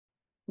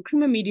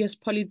Ukrima Media's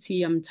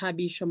Polity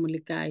Amtabi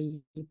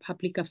Shomulikai,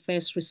 Public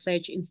Affairs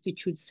Research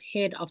Institute's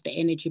head of the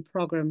energy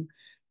program,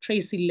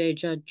 Tracy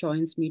Ledger,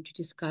 joins me to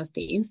discuss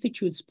the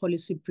Institute's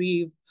policy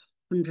brief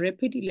on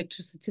rapid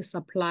electricity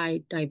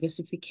supply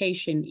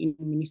diversification in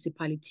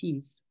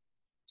municipalities.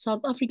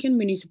 South African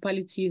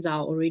municipalities are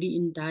already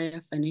in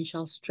dire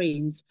financial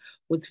strains,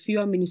 with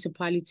fewer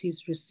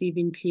municipalities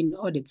receiving clean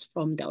audits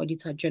from the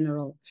Auditor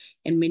General,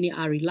 and many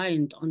are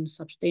reliant on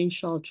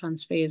substantial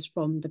transfers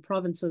from the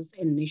provinces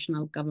and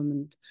national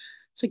government.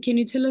 So, can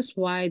you tell us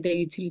why the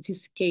utility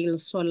scale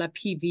solar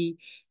PV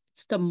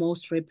is the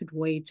most rapid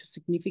way to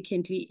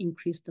significantly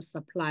increase the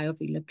supply of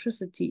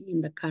electricity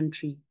in the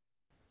country?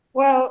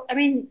 Well, I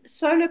mean,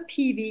 solar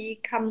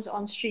PV comes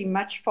on stream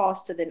much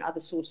faster than other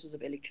sources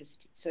of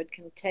electricity. So it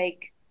can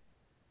take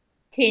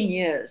 10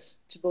 years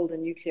to build a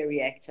nuclear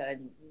reactor.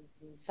 And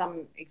in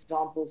some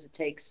examples, it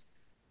takes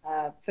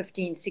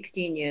 15,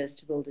 16 years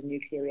to build a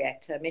nuclear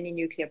reactor. Many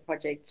nuclear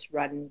projects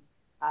run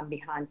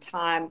behind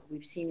time.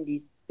 We've seen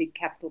these big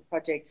capital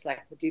projects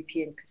like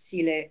Medupi and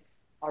Kusile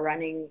are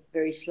running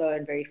very slow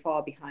and very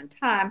far behind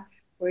time,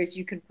 whereas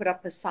you can put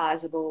up a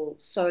sizable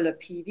solar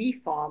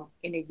PV farm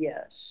in a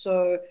year.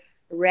 So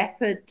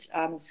rapid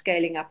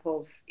scaling up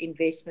of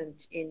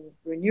investment in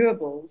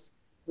renewables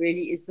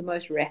really is the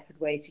most rapid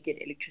way to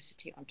get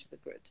electricity onto the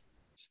grid.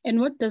 And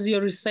what does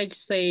your research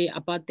say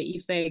about the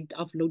effect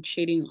of load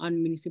shedding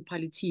on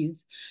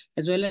municipalities,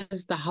 as well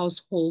as the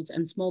households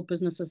and small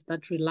businesses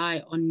that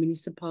rely on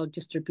municipal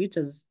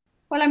distributors?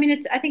 Well, I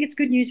mean, I think it's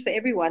good news for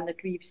everyone that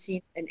we've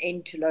seen an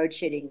end to load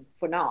shedding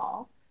for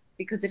now,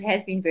 because it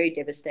has been very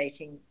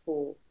devastating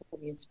for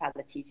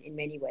municipalities in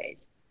many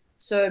ways.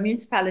 So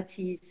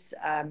municipalities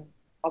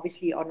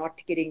obviously are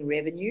not getting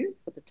revenue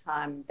for the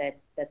time that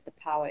the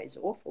power is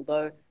off,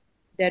 although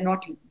they're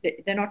not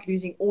they're not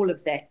losing all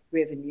of that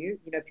revenue.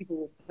 You know, people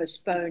will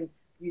postpone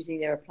using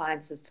their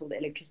appliances till the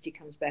electricity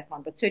comes back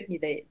on, but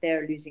certainly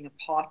they're losing a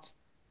part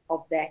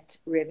of that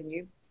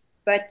revenue.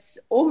 But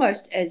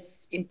almost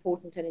as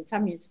important, and in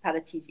some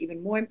municipalities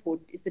even more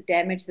important, is the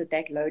damage that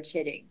that load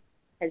shedding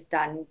has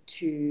done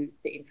to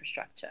the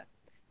infrastructure.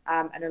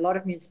 And a lot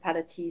of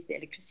municipalities, the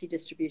electricity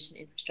distribution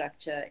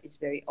infrastructure is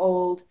very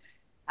old.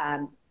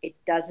 It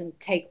doesn't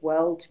take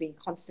well to being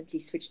constantly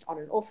switched on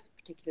and off,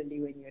 particularly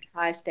when you're at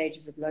higher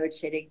stages of load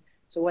shedding.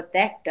 So what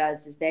that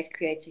does is that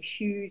creates a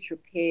huge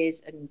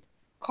repairs and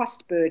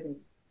cost burden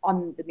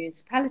on the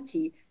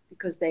municipality,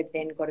 because they've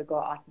then got to go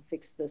out and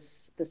fix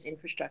this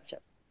infrastructure.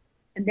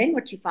 And then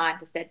what you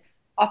find is that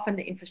often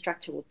the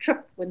infrastructure will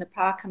trip when the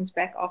power comes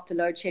back after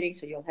load shedding.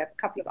 So you'll have a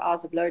couple of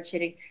hours of load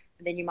shedding,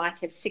 and then you might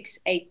have 6,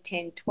 8,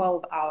 10,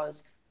 12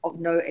 hours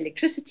of no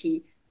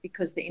electricity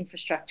because the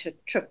infrastructure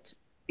tripped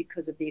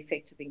because of the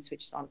effect of being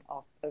switched on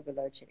off over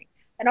load shedding.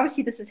 And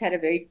obviously, this has had a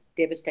very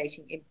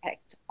devastating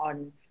impact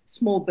on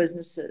small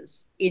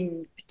businesses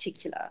in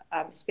particular,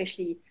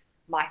 especially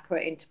micro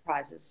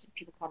enterprises.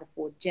 People can't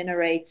afford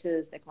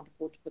generators, they can't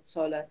afford to put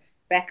solar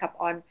backup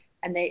on,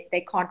 and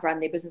they can't run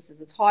their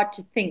businesses. It's hard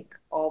to think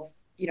of,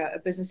 you know, a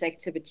business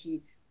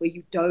activity where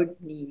you don't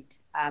need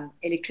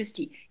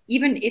electricity.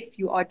 Even if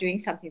you are doing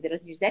something that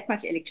doesn't use that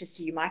much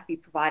electricity, you might be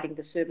providing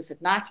the service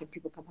at night when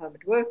people come home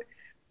at work.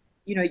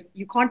 You know,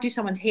 you can't do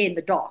someone's hair in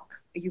the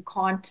dark. You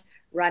can't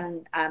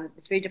run,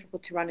 it's very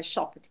difficult to run a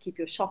shop or to keep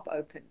your shop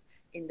open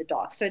in the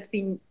dark. So it's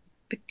been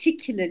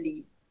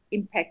particularly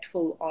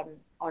impactful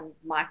on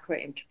micro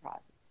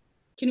enterprises.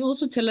 Can you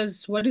also tell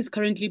us what is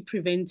currently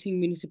preventing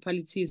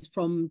municipalities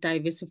from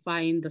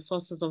diversifying the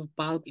sources of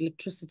bulk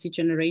electricity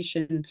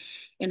generation,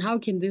 and how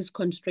can this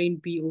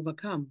constraint be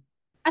overcome?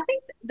 I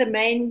think the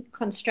main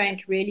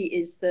constraint really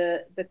is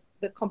the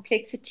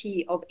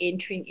complexity of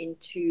entering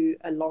into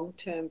a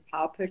long-term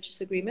power purchase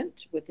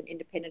agreement with an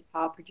independent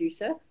power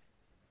producer.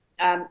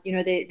 You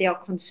know, there are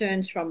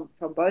concerns from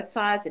both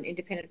sides. An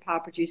independent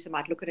power producer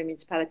might look at a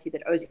municipality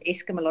that owes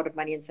Eskom a lot of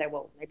money and say,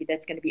 well, maybe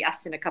that's going to be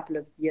us in a couple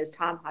of years'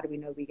 time. How do we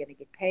know we're going to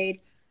get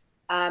paid?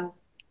 Um,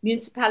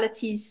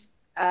 Municipalities,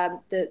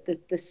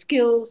 the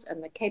skills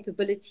and the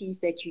capabilities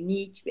that you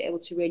need to be able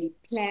to really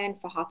plan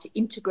for how to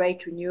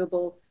integrate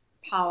renewable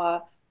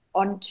power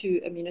onto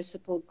a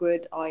municipal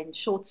grid are in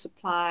short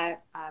supply.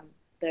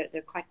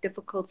 They're quite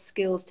difficult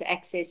skills to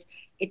access.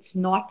 It's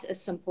not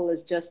as simple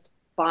as just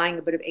buying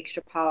a bit of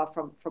extra power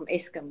from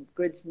Eskom.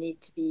 Grids need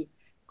to be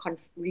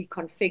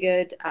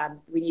reconfigured.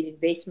 We need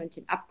investment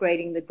in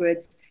upgrading the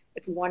grids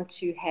if we want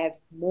to have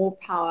more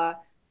power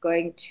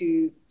going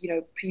to, you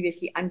know,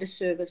 previously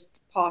underserviced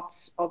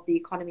parts of the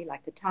economy,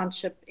 like the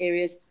township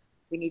areas.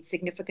 We need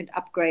significant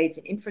upgrades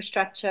in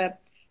infrastructure.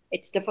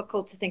 It's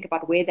difficult to think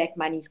about where that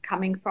money is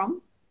coming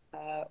from.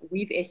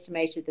 We've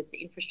estimated that the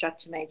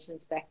infrastructure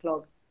maintenance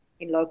backlog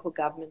in local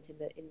government in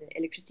the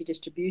electricity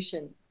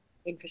distribution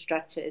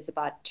infrastructure is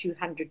about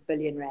 200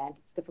 billion rand.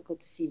 It's difficult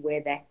to see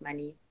where that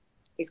money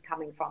is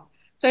coming from.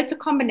 So it's a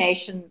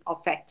combination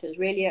of factors,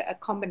 really a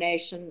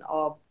combination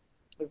of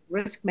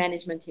risk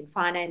management in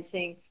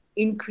financing,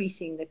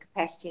 increasing the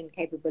capacity and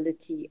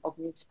capability of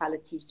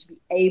municipalities to be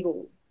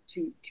able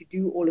to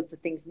do all of the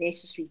things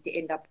necessary to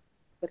end up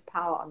with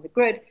power on the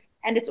grid,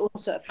 And it's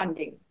also a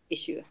funding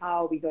issue.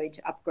 How are we going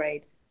to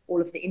upgrade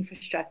all of the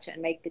infrastructure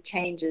and make the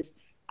changes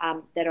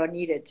that are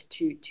needed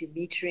to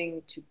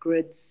metering, to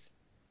grids,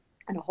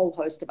 and a whole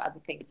host of other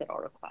things that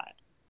are required.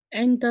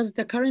 And does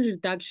the current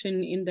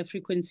reduction in the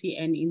frequency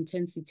and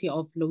intensity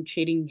of load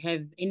shedding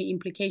have any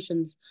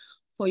implications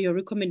for your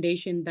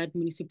recommendation that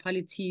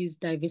municipalities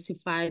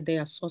diversify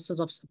their sources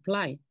of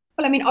supply?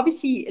 Well, I mean,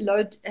 obviously,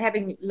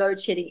 having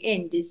load shedding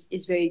end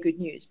is very good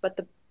news. But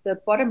the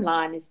bottom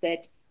line is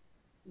that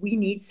we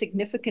need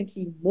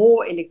significantly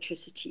more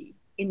electricity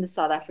in the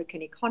South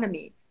African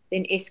economy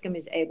than Eskom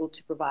is able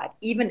to provide,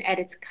 even at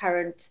its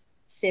current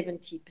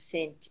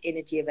 70%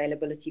 energy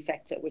availability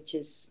factor, which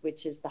is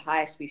the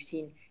highest we've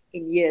seen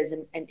in years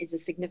and is a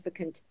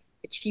significant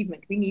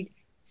achievement. We need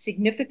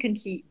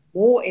significantly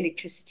more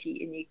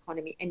electricity in the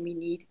economy, and we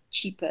need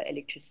cheaper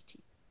electricity.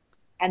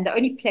 And the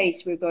only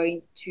place we're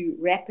going to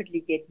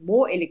rapidly get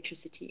more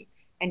electricity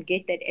and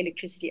get that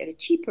electricity at a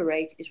cheaper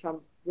rate is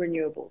from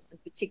renewables, in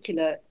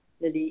particular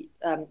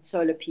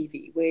solar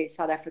PV, where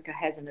South Africa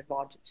has an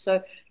advantage.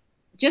 So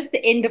just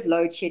the end of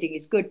load shedding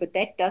is good, but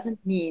that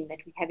doesn't mean that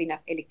we have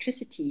enough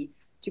electricity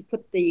to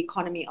put the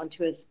economy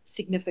onto a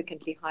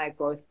significantly higher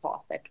growth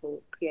path that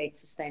will create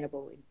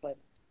sustainable employment.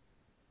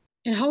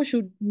 And how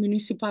should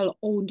municipal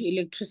owned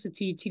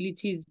electricity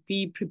utilities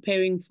be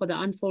preparing for the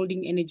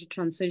unfolding energy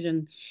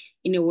transition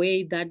in a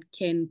way that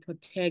can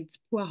protect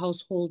poor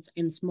households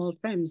and small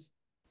firms?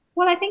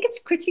 Well, I think it's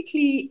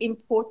critically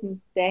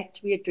important that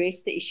we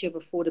address the issue of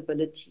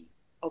affordability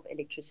of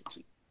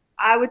electricity.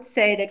 I would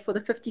say that for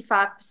the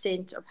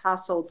 55% of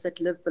households that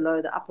live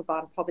below the upper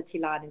bound poverty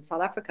line in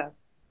South Africa,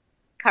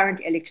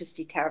 current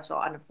electricity tariffs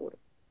are unaffordable.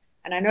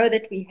 And I know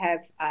that we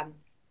have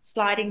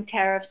sliding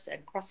tariffs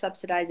and cross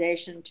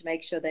subsidization to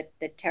make sure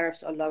that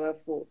tariffs are lower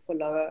for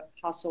lower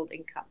household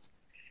incomes.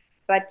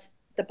 But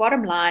the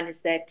bottom line is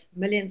that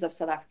millions of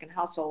South African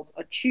households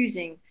are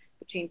choosing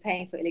between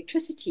paying for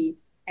electricity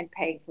and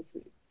paying for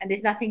food. And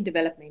there's nothing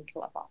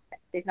developmental about that.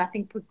 There's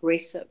nothing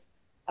progressive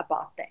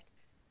about that.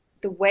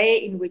 The way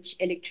in which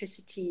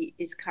electricity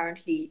is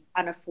currently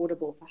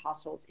unaffordable for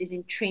households is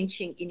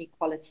entrenching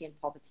inequality and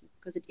poverty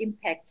because it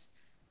impacts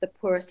the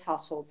poorest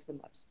households the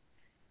most.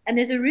 And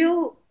there's a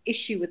real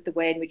issue with the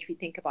way in which we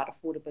think about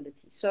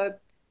affordability. So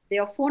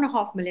there are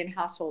 4.5 million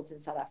households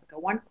in South Africa.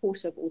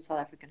 1/4 of all South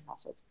African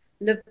households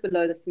live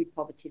below the food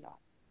poverty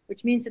line,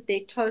 which means that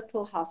their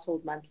total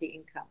household monthly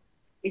income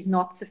is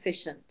not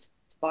sufficient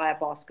to buy a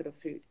basket of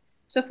food.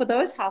 So for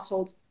those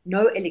households,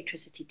 no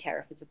electricity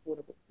tariff is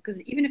affordable because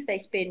even if they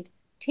spend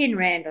 10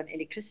 Rand on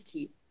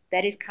electricity,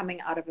 that is coming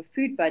out of a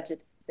food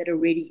budget that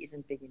already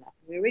isn't big enough.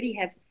 We already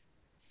have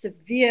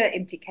severe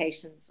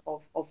implications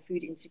of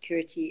food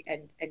insecurity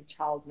and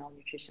child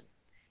malnutrition.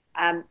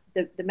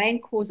 The main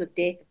cause of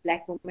death of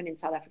Black women in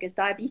South Africa is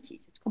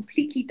diabetes. It's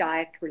completely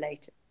diet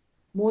related.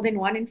 More than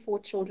 1 in 4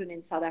 children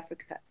in South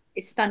Africa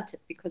is stunted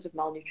because of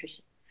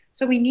malnutrition.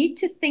 So we need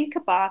to think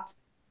about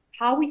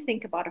how we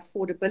think about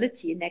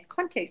affordability in that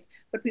context,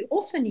 but we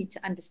also need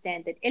to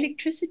understand that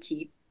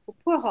electricity for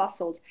poor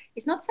households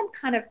is not some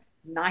kind of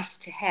nice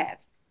to have.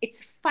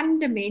 It's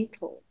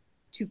fundamental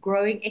to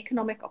growing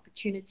economic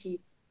opportunity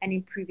and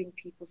improving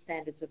people's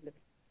standards of living.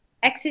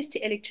 Access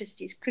to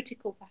electricity is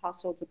critical for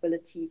households'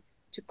 ability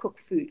to cook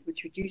food,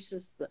 which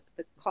reduces the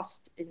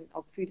cost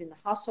of food in the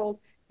household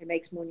and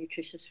makes more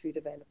nutritious food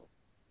available.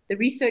 The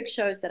research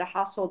shows that a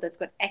household that's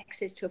got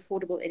access to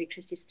affordable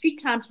electricity is 3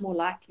 times more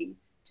likely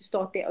to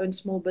start their own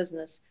small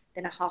business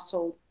than a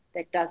household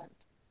that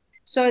doesn't.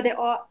 So there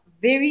are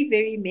very,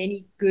 very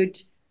many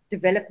good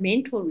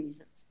developmental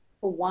reasons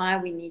for why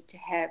we need to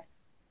have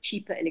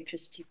cheaper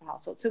electricity for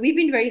households. So we've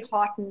been very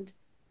heartened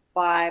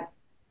by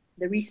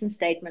the recent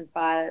statement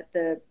by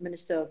the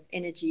Minister of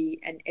Energy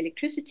and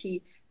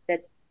Electricity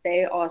that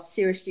they are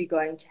seriously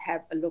going to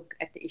have a look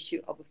at the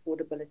issue of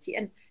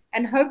affordability.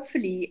 And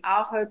hopefully,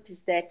 our hope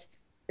is that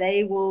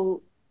they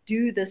will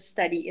do this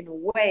study in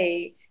a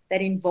way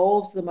that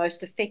involves the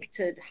most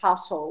affected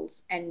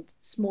households and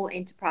small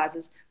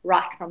enterprises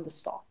right from the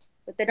start.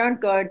 That they don't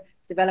go and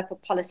develop a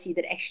policy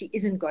that actually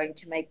isn't going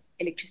to make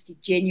electricity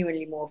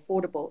genuinely more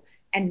affordable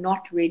and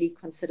not really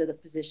consider the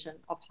position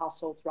of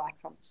households right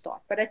from the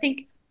start. But I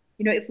think,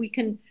 if we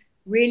can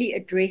really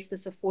address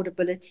this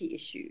affordability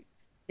issue,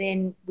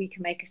 then we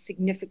can make a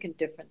significant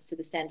difference to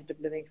the standard of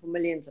living for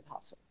millions of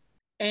households.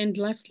 And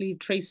lastly,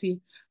 Tracy,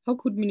 how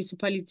could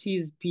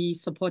municipalities be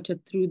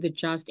supported through the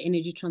Just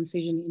Energy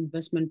Transition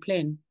Investment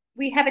Plan?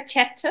 We have a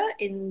chapter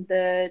in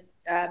the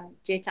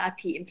JET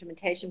IP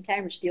implementation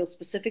plan, which deals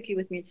specifically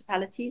with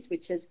municipalities,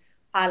 which has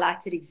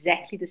highlighted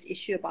exactly this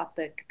issue about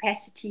the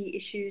capacity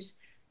issues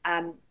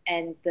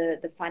and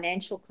the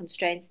financial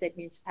constraints that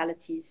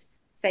municipalities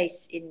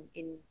face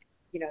in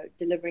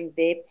delivering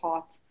their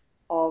part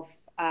of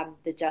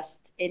the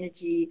just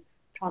energy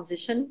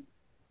transition.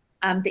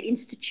 The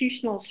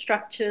institutional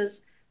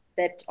structures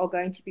that are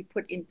going to be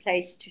put in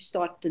place to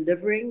start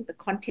delivering the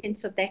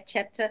contents of that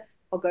chapter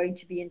are going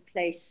to be in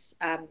place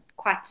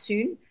quite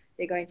soon.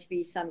 There are going to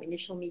be some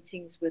initial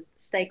meetings with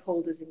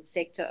stakeholders in the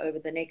sector over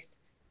the next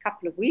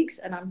couple of weeks,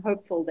 and I'm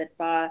hopeful that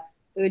by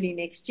early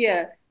next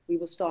year, we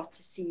will start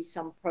to see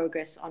some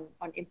progress on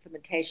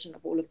implementation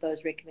of all of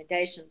those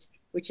recommendations,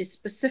 which is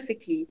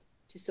specifically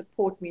to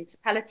support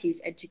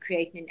municipalities and to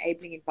create an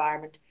enabling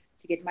environment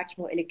to get much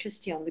more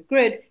electricity on the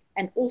grid,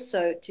 and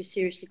also to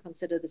seriously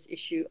consider this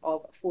issue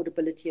of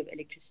affordability of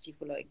electricity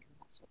for low-income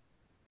households.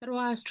 That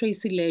was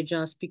Tracy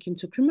Ledger speaking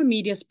to Creamer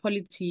Media's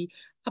Polity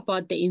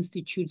about the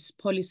Institute's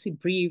policy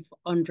brief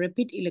on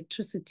rapid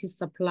electricity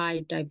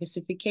supply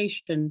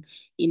diversification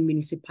in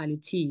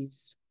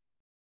municipalities.